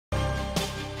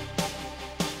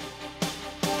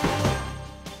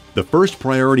The first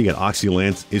priority at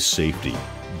Oxylance is safety.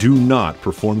 Do not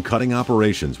perform cutting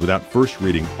operations without first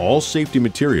reading all safety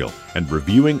material and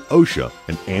reviewing OSHA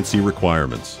and ANSI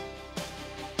requirements.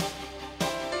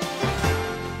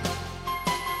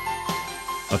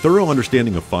 A thorough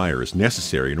understanding of fire is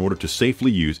necessary in order to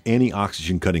safely use any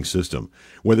oxygen cutting system,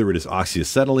 whether it is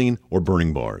oxyacetylene or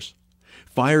burning bars.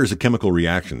 Fire is a chemical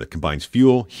reaction that combines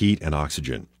fuel, heat, and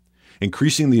oxygen.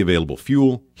 Increasing the available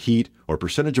fuel, heat, or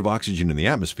percentage of oxygen in the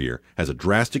atmosphere has a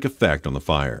drastic effect on the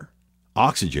fire.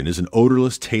 Oxygen is an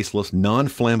odorless, tasteless,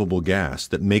 non-flammable gas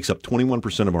that makes up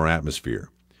 21% of our atmosphere.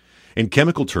 In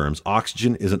chemical terms,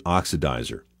 oxygen is an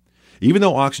oxidizer. Even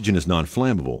though oxygen is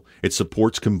non-flammable, it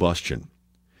supports combustion.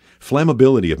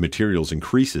 Flammability of materials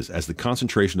increases as the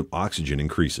concentration of oxygen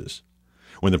increases.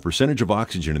 When the percentage of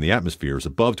oxygen in the atmosphere is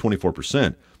above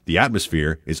 24%, the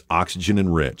atmosphere is oxygen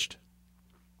enriched.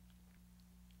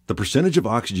 The percentage of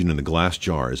oxygen in the glass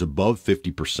jar is above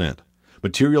 50%.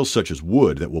 Materials such as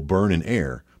wood that will burn in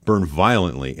air burn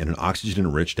violently in an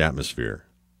oxygen-enriched atmosphere.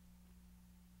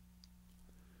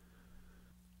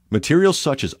 Materials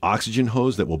such as oxygen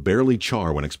hose that will barely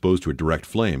char when exposed to a direct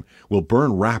flame will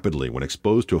burn rapidly when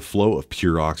exposed to a flow of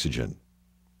pure oxygen.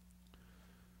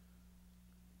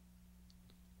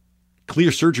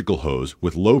 Clear surgical hose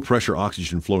with low-pressure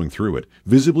oxygen flowing through it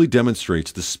visibly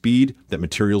demonstrates the speed that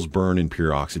materials burn in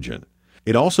pure oxygen.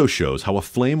 It also shows how a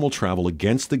flame will travel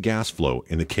against the gas flow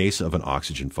in the case of an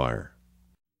oxygen fire.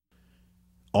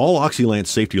 All Oxylance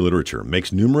safety literature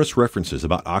makes numerous references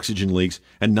about oxygen leaks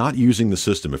and not using the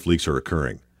system if leaks are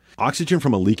occurring. Oxygen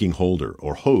from a leaking holder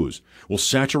or hose will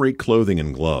saturate clothing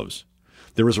and gloves.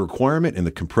 There is a requirement in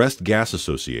the Compressed Gas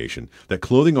Association that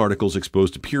clothing articles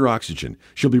exposed to pure oxygen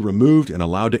shall be removed and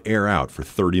allowed to air out for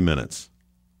 30 minutes.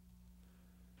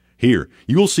 Here,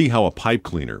 you will see how a pipe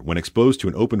cleaner, when exposed to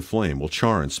an open flame, will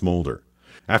char and smolder.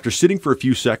 After sitting for a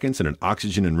few seconds in an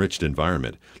oxygen-enriched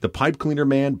environment, the pipe cleaner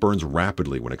man burns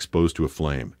rapidly when exposed to a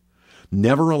flame.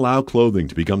 Never allow clothing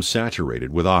to become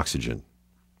saturated with oxygen.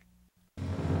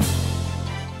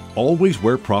 Always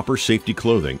wear proper safety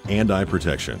clothing and eye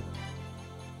protection.